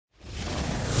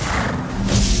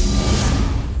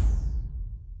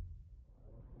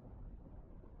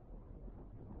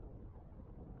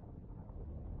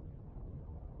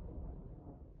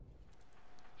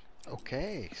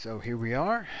Okay, so here we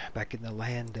are, back in the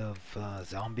land of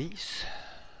zombies.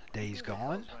 Days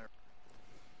gone.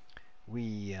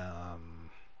 We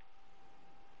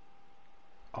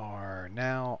are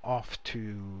now off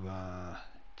to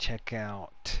check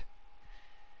out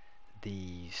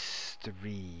these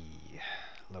 3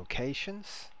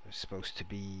 locations. There's supposed to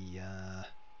be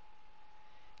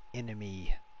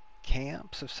enemy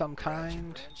camps of some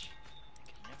kind.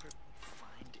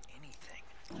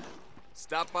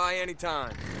 Stop by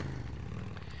anytime.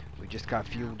 We just got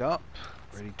fueled up,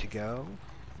 ready to go.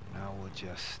 Now we'll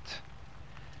just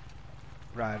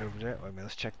ride over there. Wait a minute,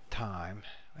 let's check the time.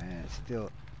 It's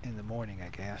still in the morning, I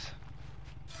guess.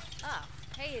 Oh,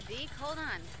 hey, Adik, hold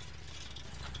on.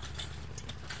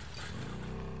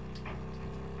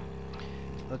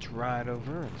 Let's ride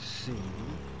over and see.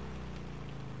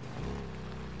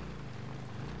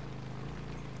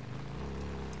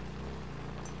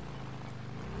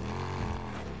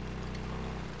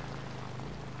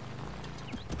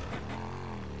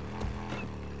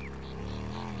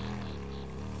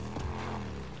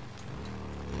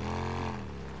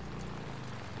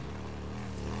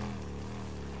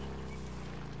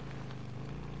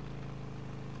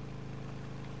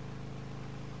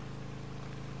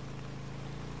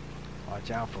 Watch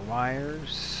out for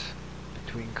wires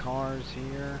between cars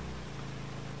here.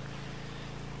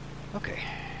 Okay.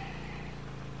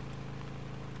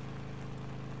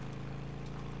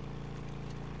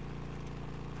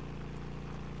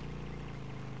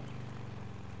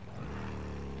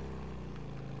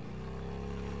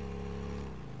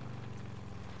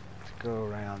 Let's go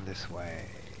around this way.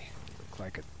 Looks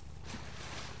like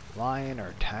a lion or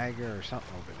a tiger or something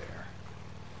over there.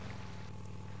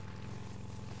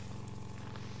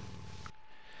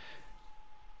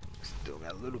 Still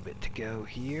got a little bit to go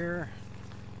here.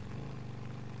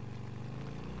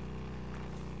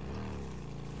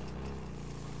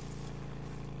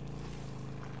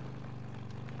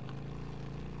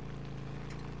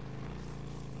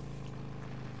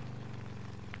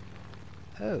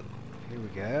 Oh, here we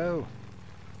go.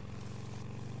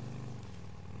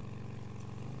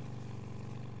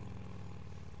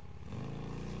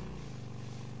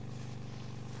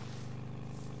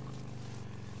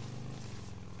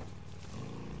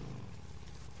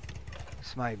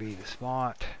 This might be the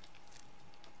spot.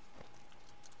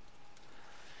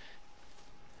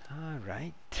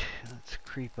 Alright, let's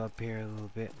creep up here a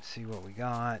little bit and see what we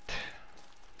got.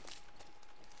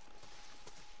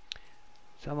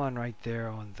 Someone right there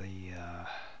on the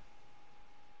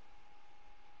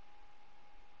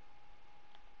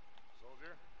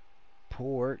Soldier?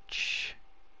 porch.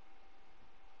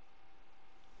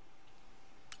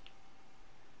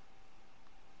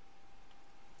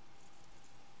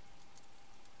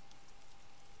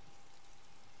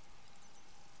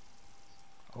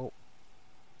 Oh.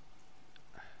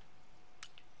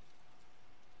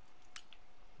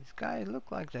 These guys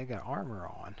look like they got armor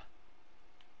on.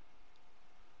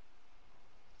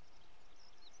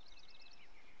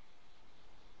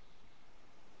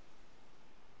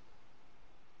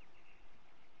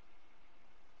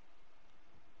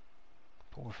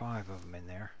 Four or 5 of them in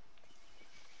there.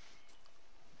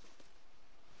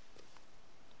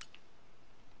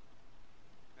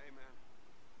 Hey, man.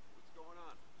 What's going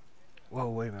on? Whoa,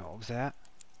 wait a minute, what was that?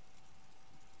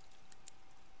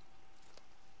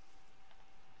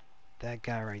 That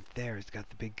guy right there has got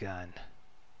the big gun.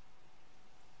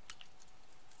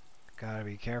 Gotta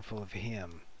be careful of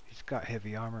him. He's got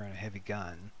heavy armor and a heavy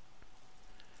gun.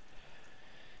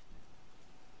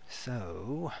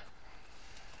 So...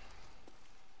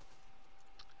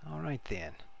 Alright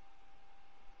then.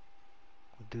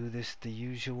 We'll do this the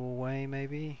usual way,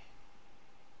 maybe.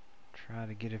 Try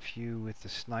to get a few with the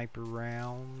sniper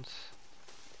rounds.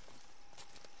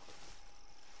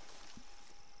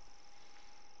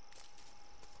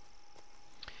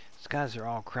 These guys are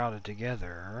all crowded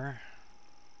together.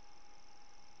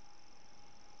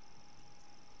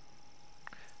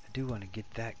 I do want to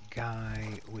get that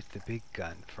guy with the big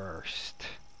gun first.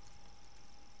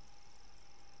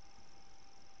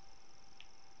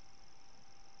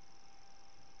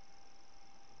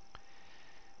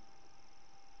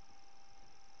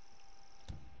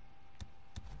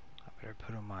 Better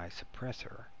put on my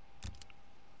suppressor.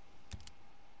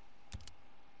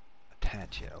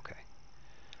 Attach it, okay.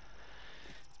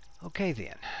 Okay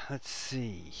then, let's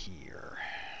see here.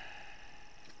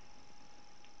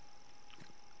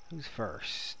 Who's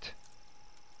first?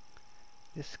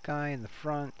 This guy in the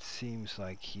front seems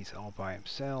like he's all by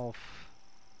himself.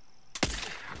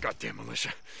 Goddamn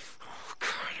militia. Oh, God,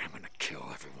 I'm gonna kill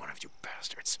every one of you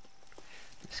bastards.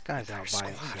 This guy's out by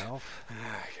himself.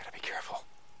 I gotta be careful.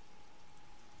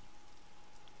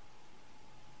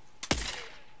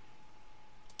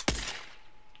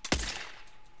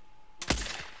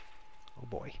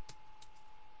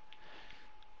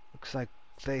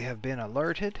 they have been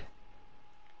alerted.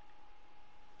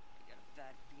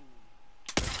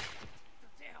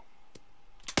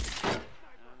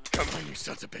 Come on, you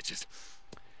sons of bitches.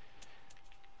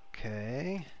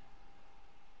 Okay.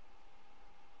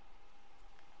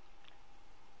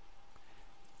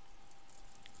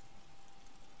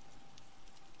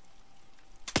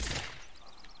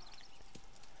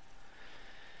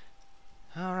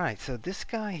 Alright, so this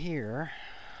guy here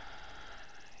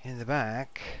in the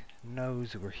back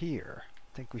knows we're here.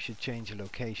 I think we should change the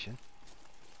location.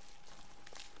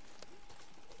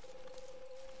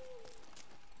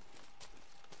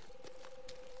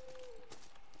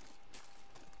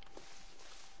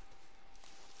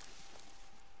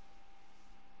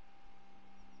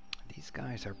 These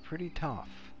guys are pretty tough.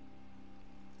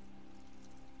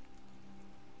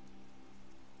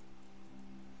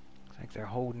 Looks like they're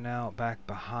holding out back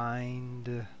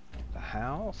behind the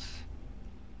house.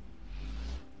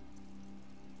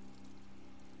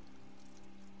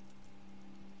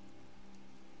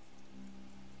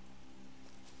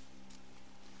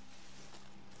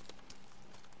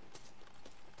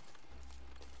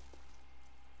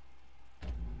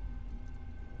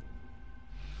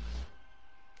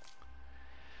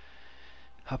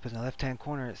 Up in the left-hand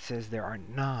corner it says there are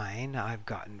 9. I've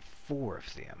gotten 4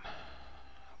 of them.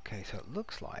 Okay, so it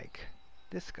looks like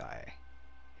this guy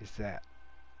is that.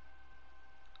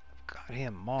 I've got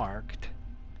him marked.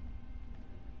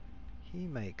 He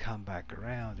may come back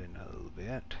around in a little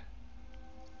bit.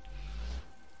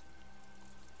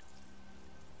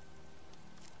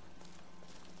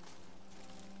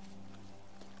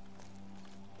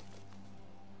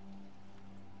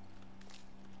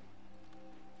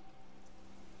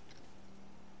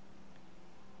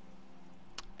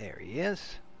 There he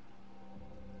is.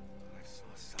 I saw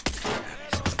something.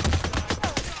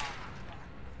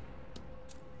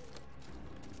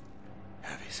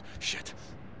 Heavies. Shit.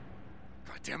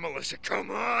 Goddamn militia, come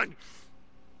on!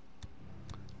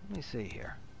 Let me see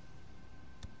here.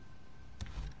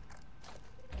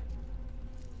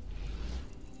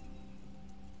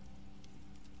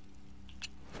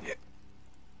 Yeah.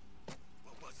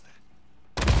 What was that?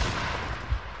 Oh,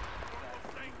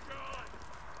 thank God!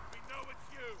 We know it's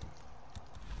you!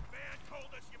 Man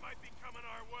told us you might be coming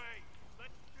our way.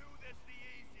 Let's do this the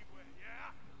easy way,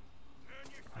 yeah? Turn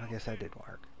yourself I guess that in. did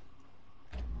work.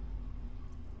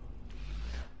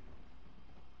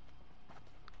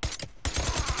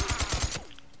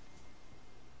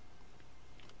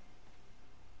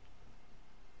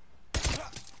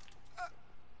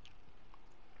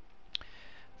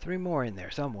 Three more in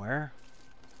there somewhere.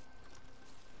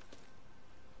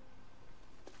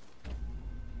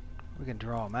 We can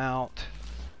draw them out.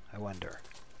 I wonder.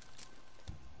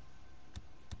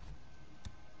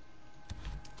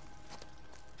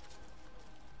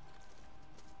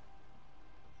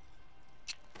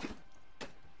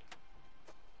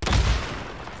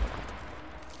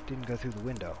 Didn't go through the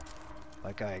window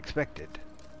like I expected.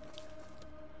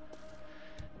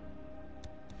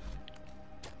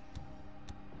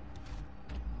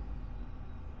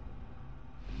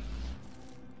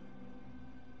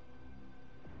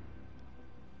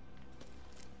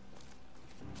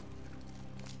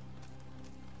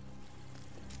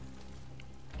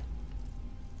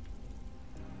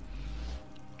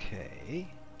 Okay.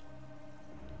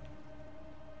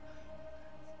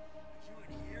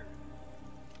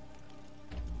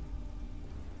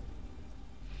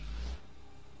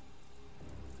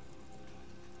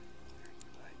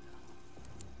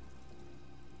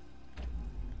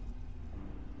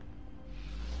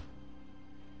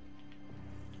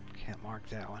 Can't mark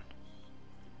that one.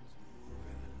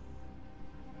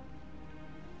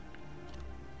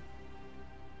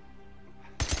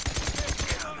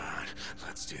 Come on,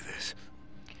 let's do this.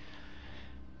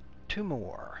 2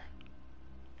 more.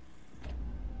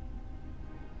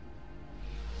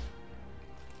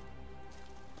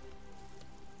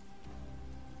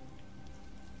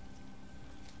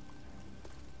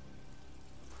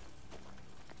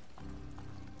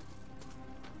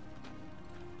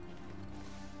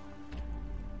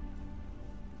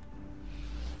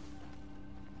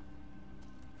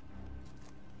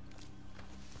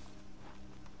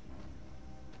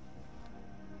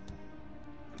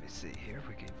 See here if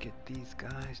we can get these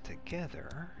guys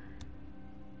together.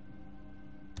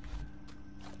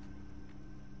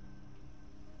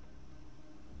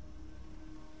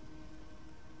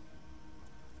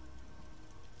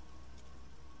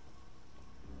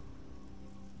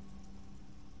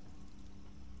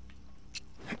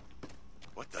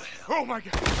 What the hell? Oh my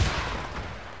God!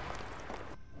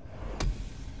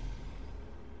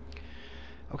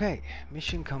 Okay,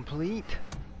 mission complete.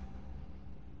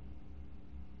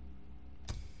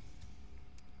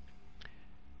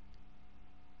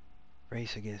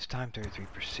 Race against time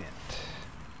 33%.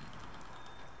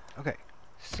 Okay,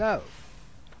 so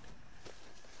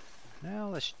now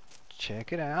let's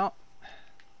check it out.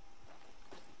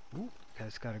 Ooh,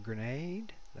 that's got a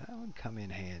grenade. That would come in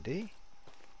handy.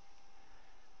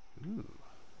 Ooh.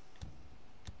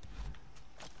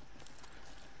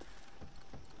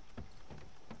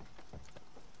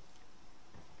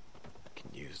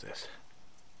 Can use this.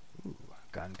 Ooh,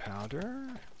 gunpowder.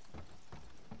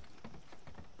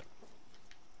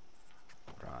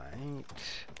 Right.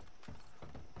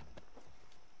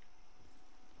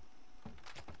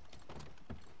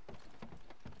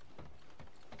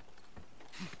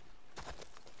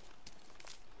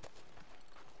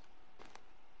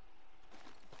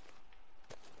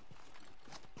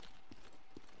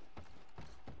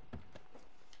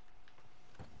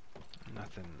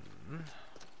 Nothing.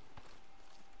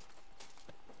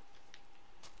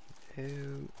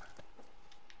 No.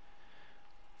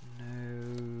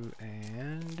 No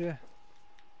and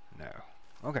no.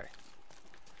 Okay.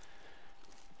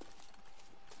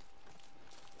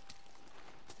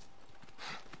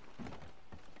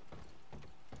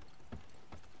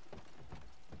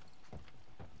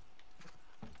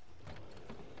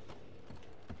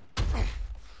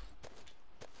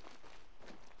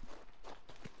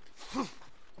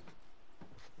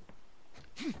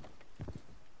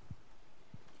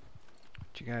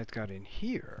 What you guys got in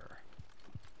here?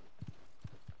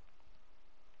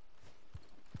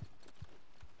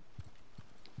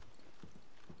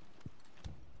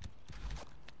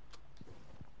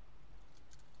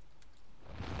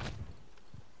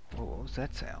 Whoa, what was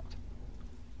that sound?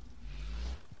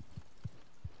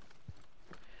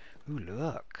 Ooh,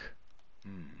 look. A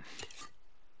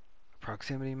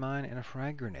proximity mine and a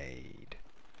frag grenade.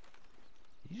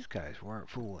 These guys weren't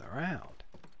fooling around.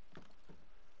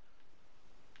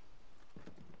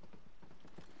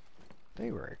 They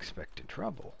were expecting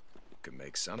trouble. Could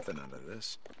make something out of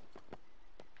this.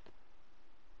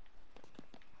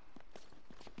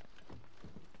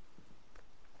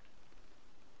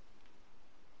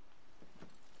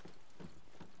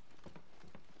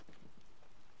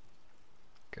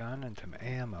 Gun and some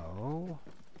ammo.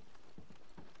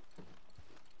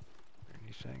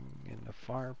 Anything in the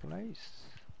fireplace?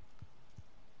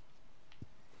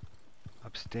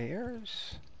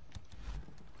 Upstairs?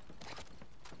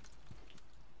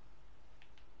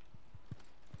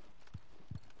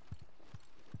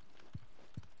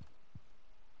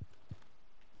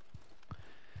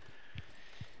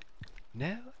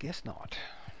 No, guess not.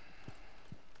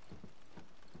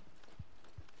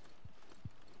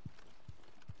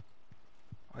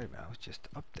 Wait a minute, I was just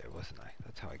up there, wasn't I?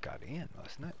 That's how I got in,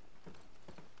 wasn't it?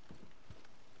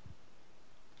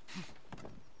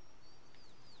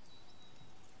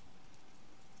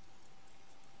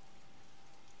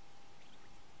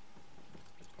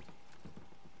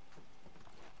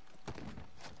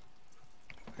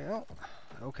 Well,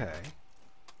 okay.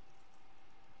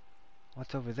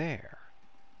 What's over there?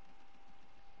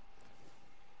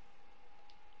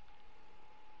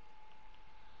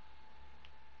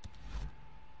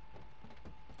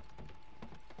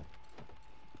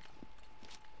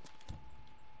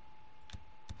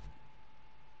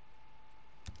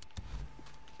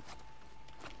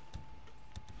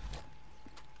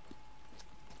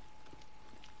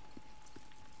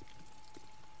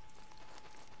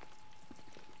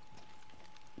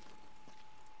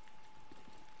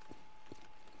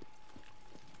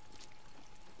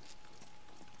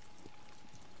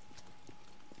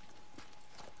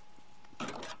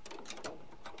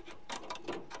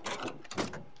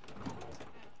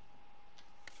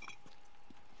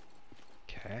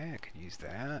 Okay, I could use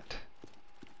that.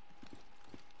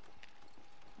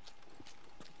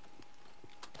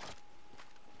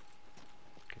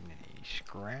 Any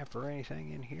scrap or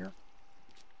anything in here?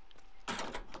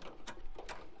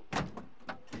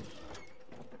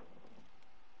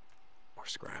 More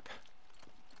scrap.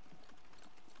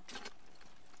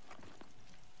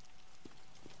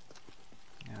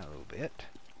 Yeah, a little bit.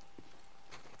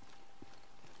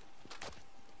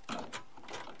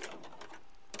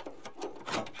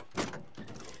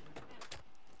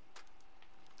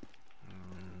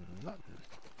 Nothing.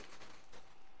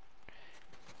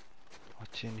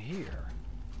 What's in here?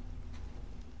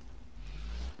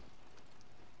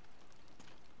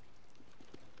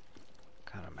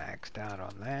 Kind of maxed out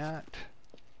on that.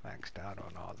 Maxed out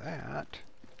on all that.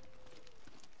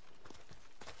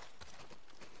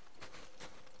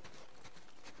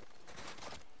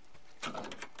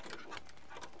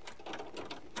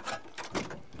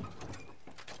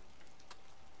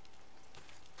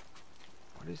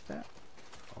 What is that?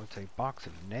 Oh, it's a box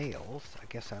of nails. I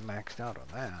guess I maxed out on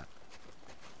that.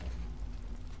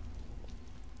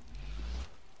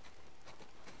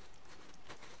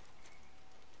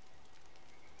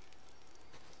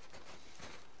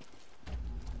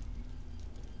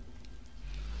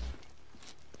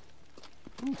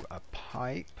 Ooh, a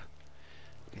pipe.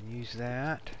 Can use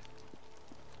that.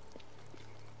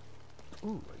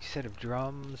 Ooh, a set of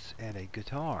drums and a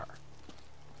guitar.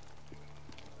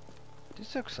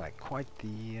 This looks like quite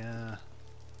the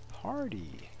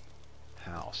party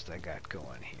house they got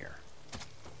going here.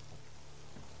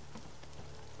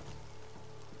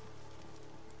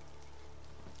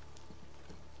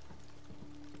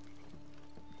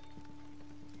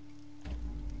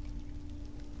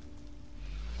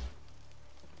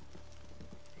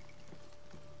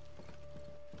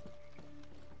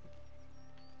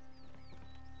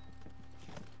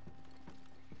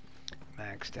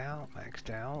 Maxed out,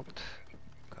 maxed out.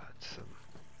 Got some.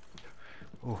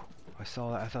 Oh, I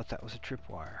saw that. I thought that was a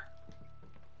tripwire.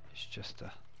 It's just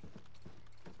a.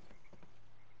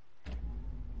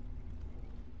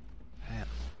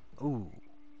 Ooh,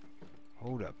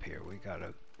 hold up here. We got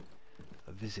a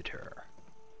visitor.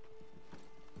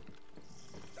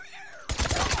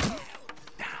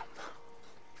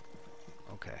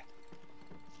 Okay.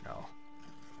 No.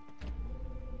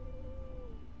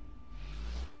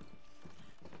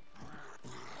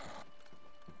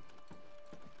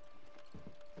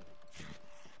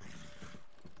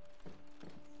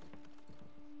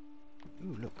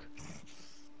 Ooh, look.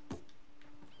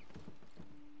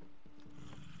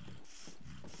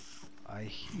 I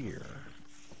hear.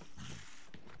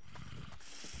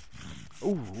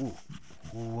 Ooh, ooh,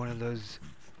 ooh, one of those.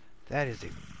 That is a.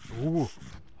 Ooh,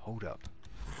 hold up.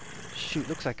 Shoot,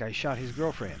 looks like I shot his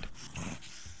girlfriend.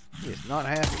 He is not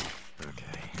happy.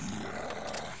 Okay.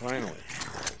 Finally.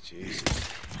 Jesus.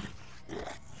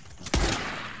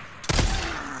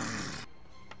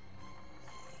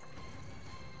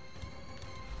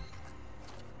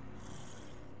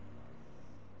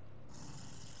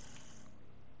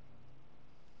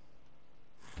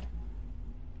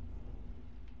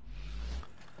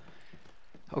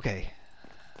 Okay.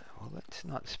 Well, let's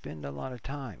not spend a lot of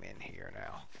time in here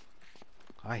now.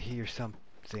 I hear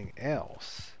something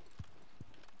else.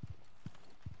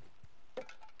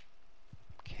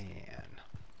 Can.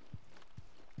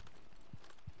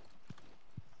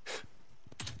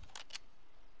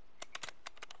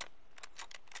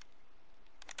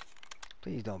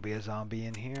 Please don't be a zombie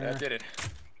in here. That did it.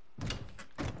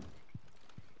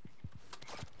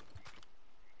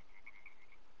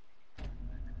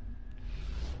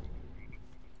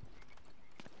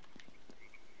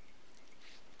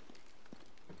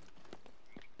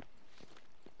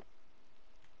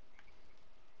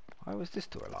 Why was this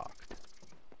door locked?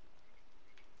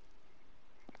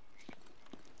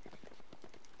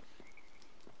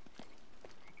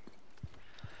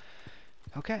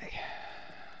 Okay.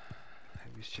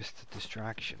 It was just a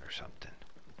distraction or something.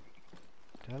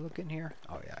 Did I look in here?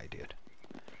 Oh yeah, I did.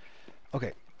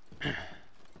 Okay.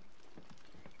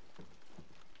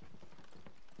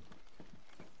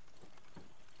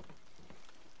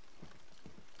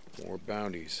 More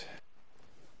bounties.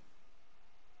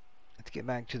 Let's get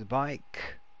back to the bike,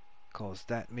 cause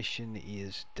that mission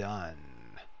is done.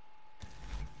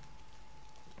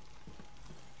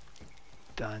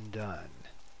 Done.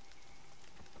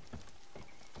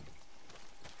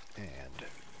 And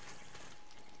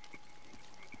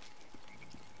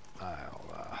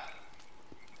I'll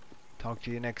talk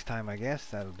to you next time, I guess.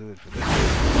 That'll do it for this.